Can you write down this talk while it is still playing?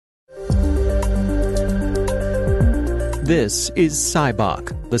This is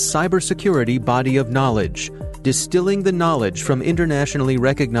CyBOK, the cybersecurity body of knowledge, distilling the knowledge from internationally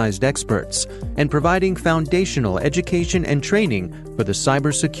recognized experts and providing foundational education and training for the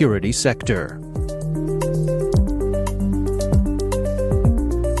cybersecurity sector.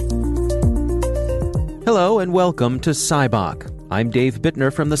 Hello and welcome to CyBOK. I'm Dave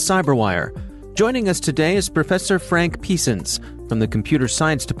Bittner from the CyberWire. Joining us today is Professor Frank Piesens from the Computer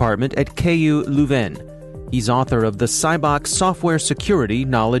Science Department at KU Leuven. He's author of the CyBOK Software Security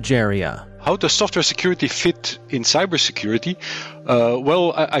Knowledge Area. How does software security fit in cybersecurity?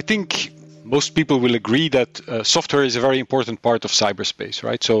 I think most people will agree that software is a very important part of cyberspace,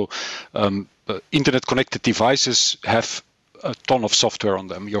 right? So internet-connected devices have a ton of software on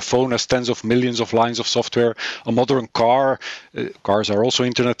them. Your phone has tens of millions of lines of software. A modern car, cars are also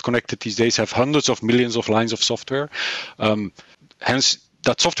internet connected these days, have hundreds of millions of lines of software. Hence,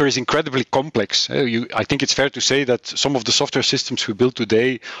 that software is incredibly complex. I think it's fair to say that some of the software systems we build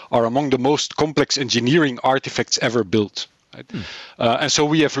today are among the most complex engineering artifacts ever built. Right? And so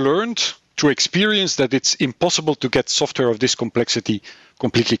we have learned through experience that it's impossible to get software of this complexity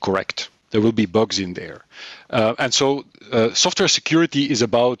completely correct. There will be bugs in there. And so software security is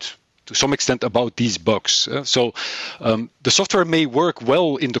to some extent about these bugs. The software may work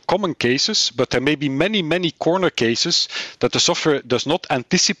well in the common cases, but there may be many, many corner cases that the software does not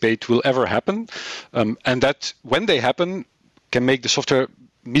anticipate will ever happen, and that when they happen can make the software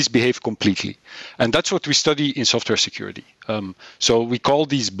misbehave completely. And that's what we study in software security. So we call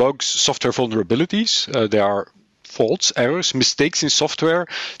these bugs software vulnerabilities. They are faults, errors, mistakes in software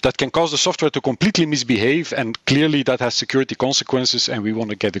that can cause the software to completely misbehave, and clearly that has security consequences, and we want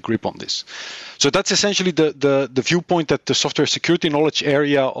to get a grip on this. So that's essentially the viewpoint that the software security knowledge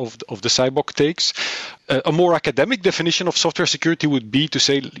area of the CyBOK takes. A more academic definition of software security would be to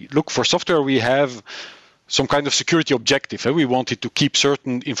say, look, for software we have some kind of security objective. We want it to keep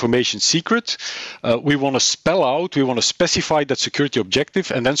certain information secret. We want to specify that security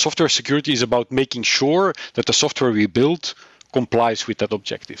objective. And then software security is about making sure that the software we build complies with that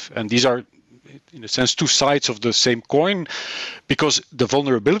objective. And these are, in a sense, two sides of the same coin, because the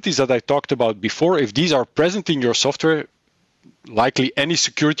vulnerabilities that I talked about before, if these are present in your software, likely any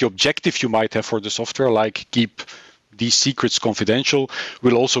security objective you might have for the software, like keep these secrets confidential,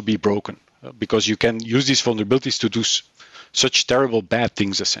 will also be broken. Because you can use these vulnerabilities to do such terrible bad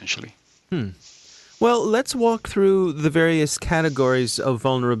things, essentially. Well, let's walk through the various categories of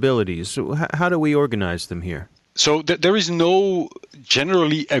vulnerabilities. How do we organize them here? So there is no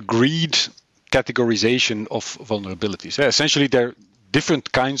generally agreed categorization of vulnerabilities. Essentially, there are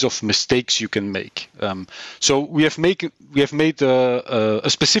different kinds of mistakes you can make. So we have made a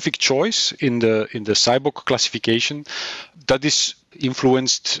specific choice in the CyBOK classification that is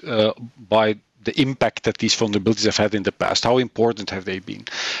influenced by the impact that these vulnerabilities have had in the past. How important have they been?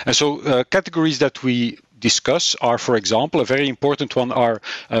 And so categories that we discuss are, for example, a very important one are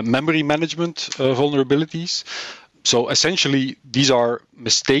memory management vulnerabilities. So essentially, these are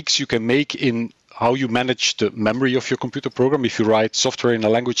mistakes you can make in how you manage the memory of your computer program. If you write software in a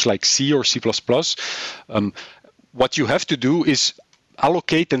language like C or C++, what you have to do is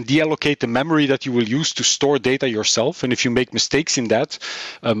allocate and deallocate the memory that you will use to store data yourself. And if you make mistakes in that,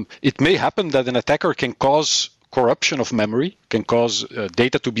 it may happen that an attacker can cause corruption of memory, can cause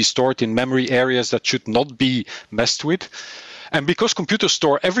data to be stored in memory areas that should not be messed with. And because computers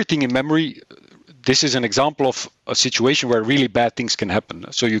store everything in memory, this is an example of a situation where really bad things can happen.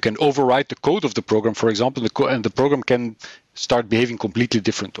 So you can overwrite the code of the program, for example, and the program can start behaving completely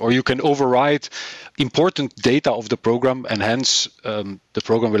different. Or you can override important data of the program, and hence the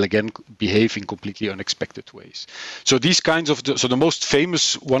program will again behave in completely unexpected ways. So these kinds of the most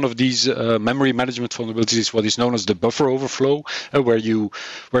famous one of these memory management vulnerabilities is what is known as the buffer overflow,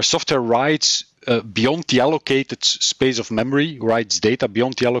 where software writes beyond the allocated space of memory, writes data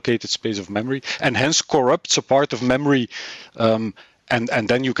beyond the allocated space of memory, and hence corrupts a part of memory, and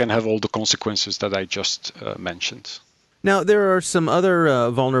then you can have all the consequences that I just mentioned. Now, there are some other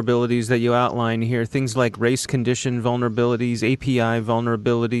vulnerabilities that you outline here, things like race condition vulnerabilities, API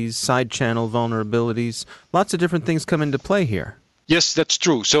vulnerabilities, side channel vulnerabilities. Lots of different things come into play here. Yes, that's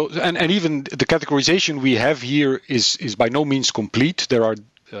true. So, and even the categorization we have here is by no means complete. There are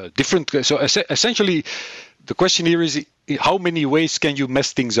different. So essentially, the question here is how many ways can you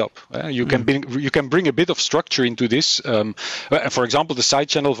mess things up? You can bring a bit of structure into this. For example, the side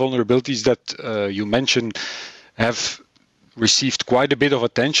channel vulnerabilities that you mentioned have received quite a bit of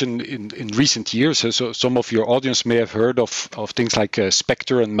attention in recent years. So some of your audience may have heard of things like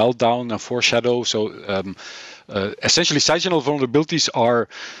Spectre and Meltdown and Foreshadow. So essentially, side channel vulnerabilities are,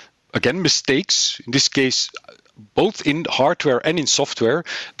 again, mistakes. In this case, both in hardware and in software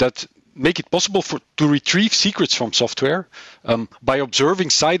that make it possible to retrieve secrets from software by observing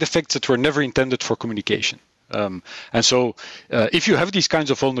side effects that were never intended for communication. And so if you have these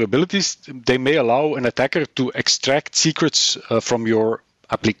kinds of vulnerabilities, they may allow an attacker to extract secrets from your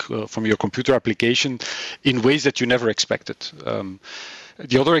computer application in ways that you never expected.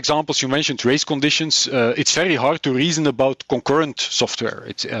 The other examples you mentioned, race conditions, it's very hard to reason about concurrent software.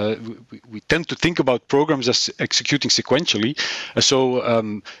 We tend to think about programs as executing sequentially.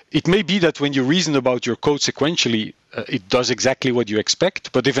 So it may be that when you reason about your code sequentially, it does exactly what you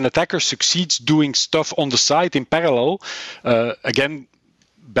expect. But if an attacker succeeds doing stuff on the side in parallel, again,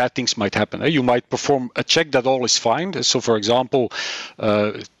 bad things might happen. You might perform a check that all is fine. So, for example,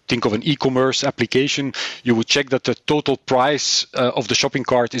 think of an e-commerce application. You would check that the total price of the shopping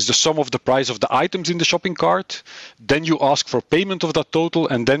cart is the sum of the price of the items in the shopping cart. Then you ask for payment of that total,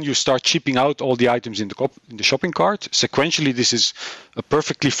 and then you start shipping out all the items in the shopping cart. Sequentially, this is a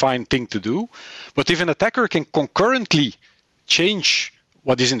perfectly fine thing to do. But if an attacker can concurrently change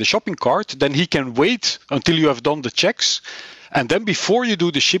what is in the shopping cart, then he can wait until you have done the checks. And then before you do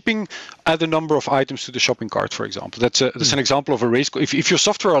the shipping, add a number of items to the shopping cart, for example. That's an example of a race. If your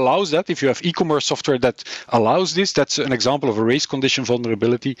software allows that, if you have e-commerce software that allows this, that's an example of a race condition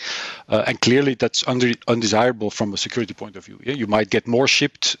vulnerability. And clearly that's undesirable from a security point of view. Yeah? You might get more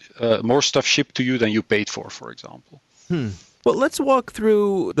stuff shipped to you than you paid for example. Well, let's walk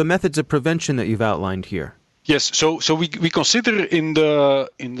through the methods of prevention that you've outlined here. Yes, so we consider in the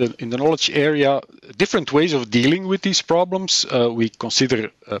knowledge area different ways of dealing with these problems. We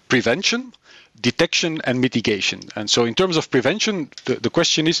consider prevention, detection, and mitigation. And so in terms of prevention, the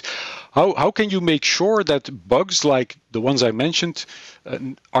question is, how can you make sure that bugs like the ones I mentioned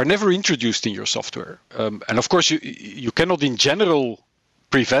are never introduced in your software? And of course, you cannot in general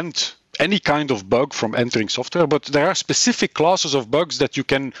prevent any kind of bug from entering software, but there are specific classes of bugs that you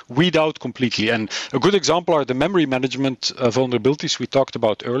can weed out completely. And a good example are the memory management vulnerabilities we talked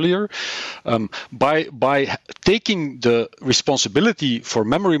about earlier. By taking the responsibility for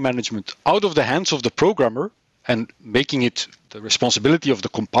memory management out of the hands of the programmer and making it the responsibility of the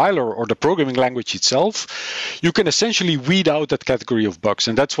compiler or the programming language itself, you can essentially weed out that category of bugs.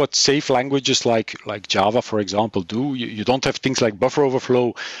 And that's what safe languages like Java, for example, do. You don't have things like buffer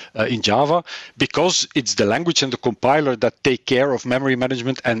overflow in Java because it's the language and the compiler that take care of memory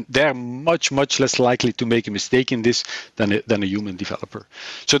management, and they're much, much less likely to make a mistake in this than a human developer.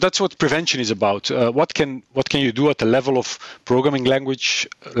 So that's what prevention is about. What can you do at the level of programming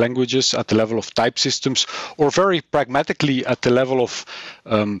languages, at the level of type systems, or very pragmatically at the level of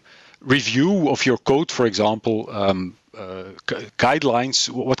review of your code, for example, guidelines.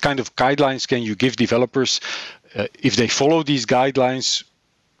 What kind of guidelines can you give developers? If they follow these guidelines,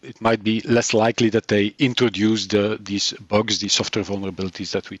 it might be less likely that they introduce these bugs, these software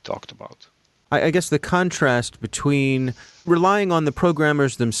vulnerabilities that we talked about. I guess the contrast between relying on the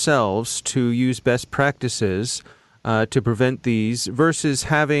programmers themselves to use best practices to prevent these versus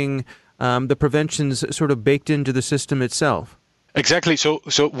having the preventions sort of baked into the system itself. Exactly. So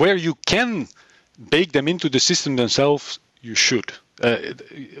where you can bake them into the system themselves, you should.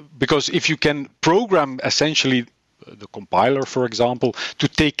 Because if you can program essentially the compiler, for example, to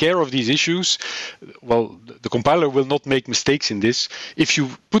take care of these issues, well, the compiler will not make mistakes in this. If you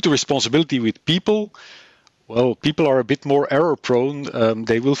put the responsibility with people, well, people are a bit more error prone.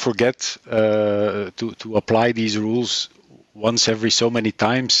 They will forget to apply these rules once every so many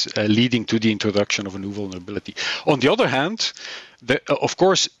times, leading to the introduction of a new vulnerability. On the other hand, of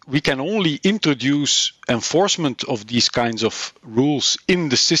course, we can only introduce enforcement of these kinds of rules in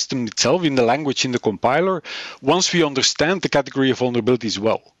the system itself, in the language, in the compiler, once we understand the category of vulnerabilities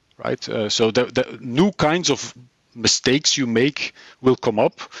well, right? So the new kinds of mistakes you make will come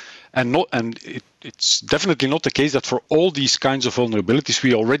up, and it's definitely not the case that for all these kinds of vulnerabilities,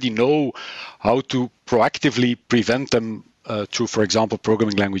 we already know how to proactively prevent them through, for example,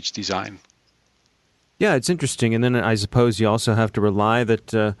 programming language design. Yeah, it's interesting. And then I suppose you also have to rely that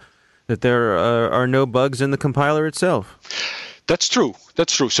there are no bugs in the compiler itself. That's true.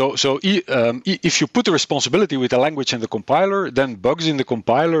 So if you put the responsibility with the language and the compiler, then bugs in the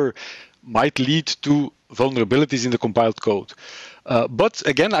compiler might lead to vulnerabilities in the compiled code. But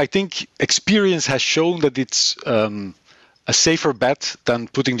again, I think experience has shown that it's a safer bet than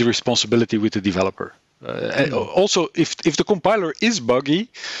putting the responsibility with the developer. Also, if the compiler is buggy,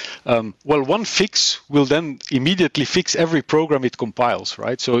 well, one fix will then immediately fix every program it compiles,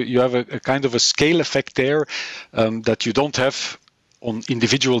 right? So you have a kind of a scale effect there that you don't have on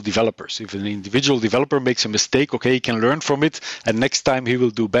individual developers. If an individual developer makes a mistake, okay, he can learn from it, and next time he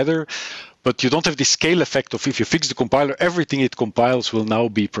will do better. but you don't have the scale effect of if you fix the compiler, everything it compiles will now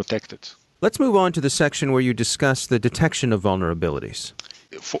be protected. Let's move on to the section where you discuss the detection of vulnerabilities.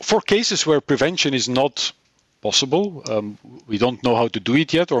 For cases where prevention is not possible, we don't know how to do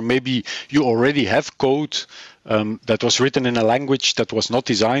it yet, or maybe you already have code that was written in a language that was not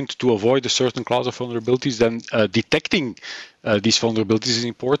designed to avoid a certain class of vulnerabilities, then detecting these vulnerabilities is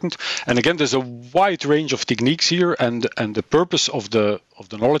important. And again, there's a wide range of techniques here, and the purpose of the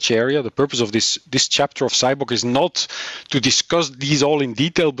knowledge area, the purpose of this chapter of SciBOK is not to discuss these all in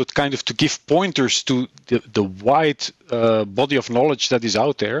detail, but kind of to give pointers to the wide body of knowledge that is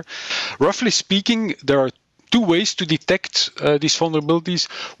out there. Roughly speaking, there are two ways to detect these vulnerabilities.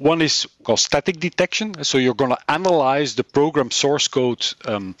 One is called static detection. So you're going to analyze the program source code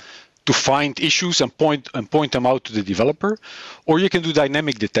to find issues and point them out to the developer. Or you can do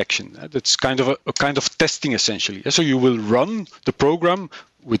dynamic detection. That's kind of a kind of testing essentially. So you will run the program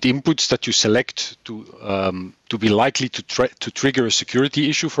with inputs that you select to be likely to trigger a security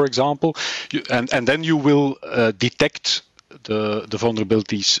issue, for example, and then you will detect the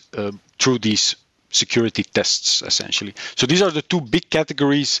vulnerabilities through these security tests, essentially. So these are the two big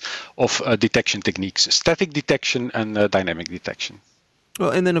categories of detection techniques: static detection and dynamic detection.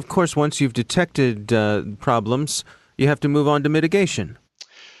 Well, and then, of course, once you've detected problems, you have to move on to mitigation.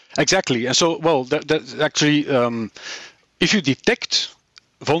 Exactly. And so, well, that's actually, if you detect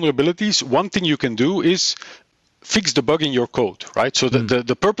vulnerabilities, one thing you can do is fix the bug in your code, right? So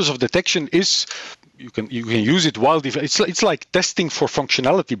the purpose of detection is you can use it while it's like testing for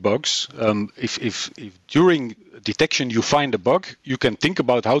functionality bugs. If during detection you find a bug, you can think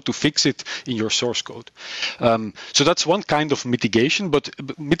about how to fix it in your source code. So that's one kind of mitigation, but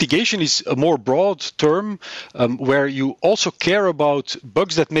mitigation is a more broad term where you also care about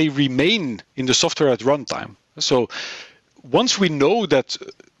bugs that may remain in the software at runtime. So once we know that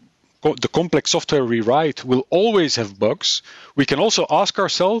the complex software we write will always have bugs, we can also ask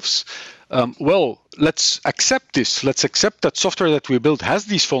ourselves, well, let's accept this. Let's accept that software that we build has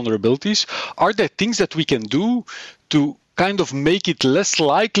these vulnerabilities. Are there things that we can do to kind of make it less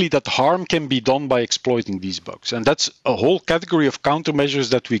likely that harm can be done by exploiting these bugs? And that's a whole category of countermeasures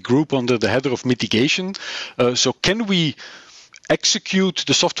that we group under the header of mitigation. So can we execute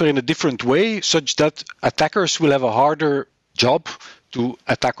the software in a different way such that attackers will have a harder job to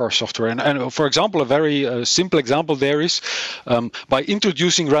attack our software? And for example, a very simple example there is by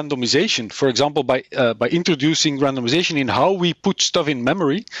introducing randomization. For example, by introducing randomization in how we put stuff in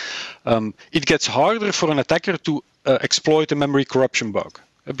memory, it gets harder for an attacker to exploit a memory corruption bug,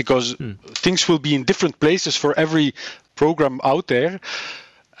 because things will be in different places for every program out there.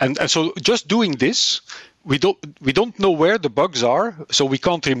 And so just doing this, we don't know where the bugs are, so we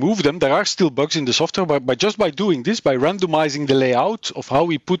can't remove them. There are still bugs in the software, but just by doing this, by randomizing the layout of how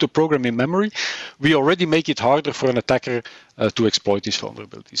we put a program in memory, we already make it harder for an attacker to exploit these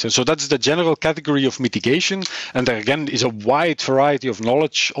vulnerabilities. And so that's the general category of mitigation. And there again is a wide variety of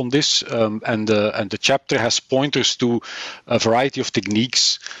knowledge on this, and the chapter has pointers to a variety of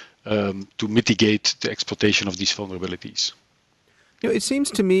techniques to mitigate the exploitation of these vulnerabilities. You know, it seems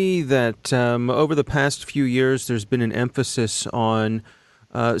to me that over the past few years, there's been an emphasis on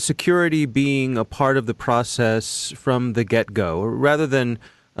security being a part of the process from the get-go, rather than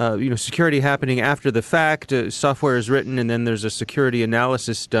security happening after the fact. Software is written and then there's a security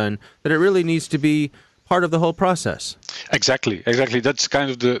analysis done. That it really needs to be part of the whole process. Exactly. That's kind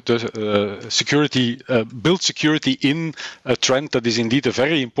of the security, build security in a trend that is indeed a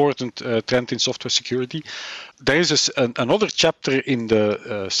very important trend in software security. There is another chapter in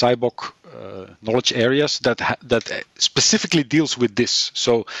the SciBOK knowledge areas that specifically deals with this.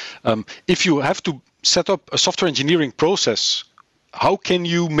 So if you have to set up a software engineering process, how can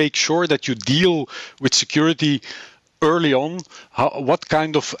you make sure that you deal with security early on? What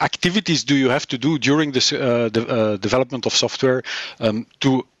kind of activities do you have to do during the development of software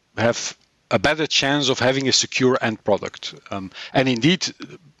to have a better chance of having a secure end product? And indeed,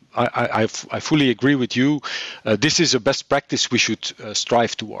 I fully agree with you. This is a best practice we should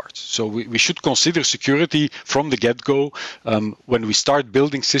strive towards. So we should consider security from the get-go. When we start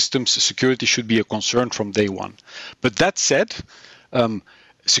building systems, security should be a concern from day one. But that said,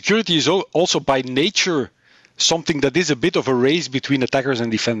 security is also by nature something that is a bit of a race between attackers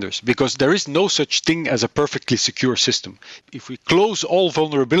and defenders, because there is no such thing as a perfectly secure system. If we close all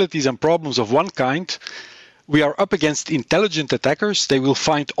vulnerabilities and problems of one kind, we are up against intelligent attackers. They will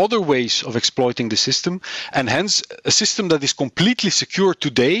find other ways of exploiting the system, and hence a system that is completely secure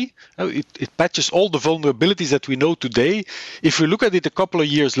today, it patches all the vulnerabilities that we know today. If we look at it a couple of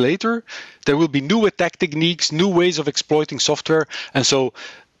years later, there will be new attack techniques, new ways of exploiting software, and so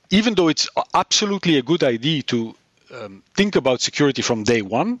even though it's absolutely a good idea to think about security from day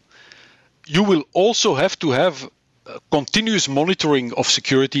one, you will also have to have continuous monitoring of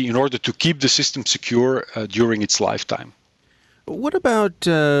security in order to keep the system secure during its lifetime. What about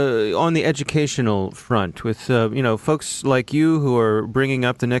on the educational front with folks like you who are bringing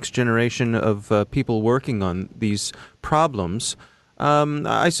up the next generation of people working on these problems?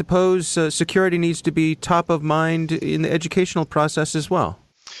 I suppose security needs to be top of mind in the educational process as well.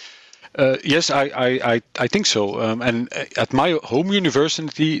 Yes, I think so. And at my home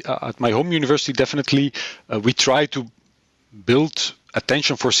university, definitely, we try to build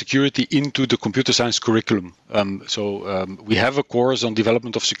attention for security into the computer science curriculum. We have a course on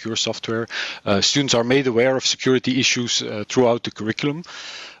development of secure software. Students are made aware of security issues throughout the curriculum.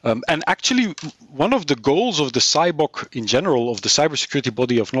 And actually, one of the goals of the CyBOK in general, of the cybersecurity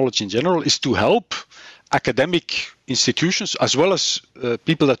body of knowledge in general, is to help academic institutions, as well as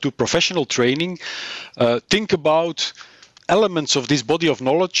people that do professional training, think about elements of this body of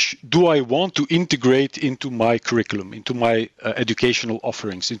knowledge do I want to integrate into my curriculum, into my educational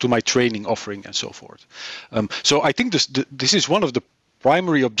offerings, into my training offering, and so forth. So I think this is one of the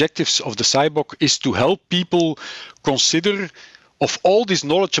primary objectives of the CyBOK, is to help people consider, of all this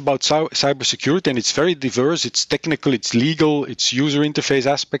knowledge about cybersecurity, and it's very diverse, it's technical, it's legal, it's user interface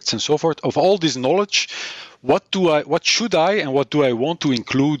aspects, and so forth. Of all this knowledge, what should I and what do I want to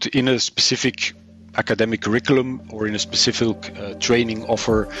include in a specific academic curriculum or in a specific training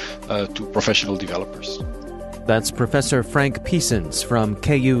offer to professional developers? That's Professor Frank Piessens from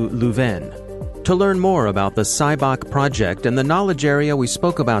KU Leuven. To learn more about the CyBOK project and the knowledge area we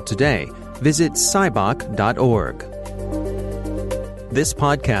spoke about today, visit cybok.org. This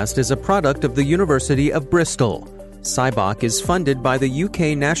podcast is a product of the University of Bristol. CyBOK is funded by the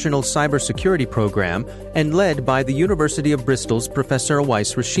UK National Cybersecurity Programme and led by the University of Bristol's Professor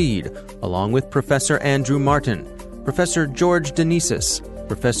Awais Rashid, along with Professor Andrew Martin, Professor George Denisis,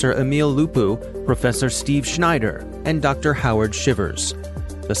 Professor Emil Lupu, Professor Steve Schneider, and Dr. Howard Shivers.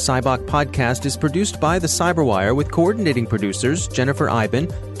 The CyBOK podcast is produced by the Cyberwire with coordinating producers Jennifer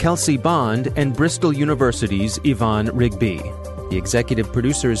Iben, Kelsey Bond, and Bristol University's Yvonne Rigby. The executive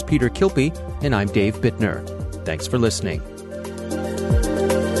producer is Peter Kilpie, and I'm Dave Bittner. Thanks for listening.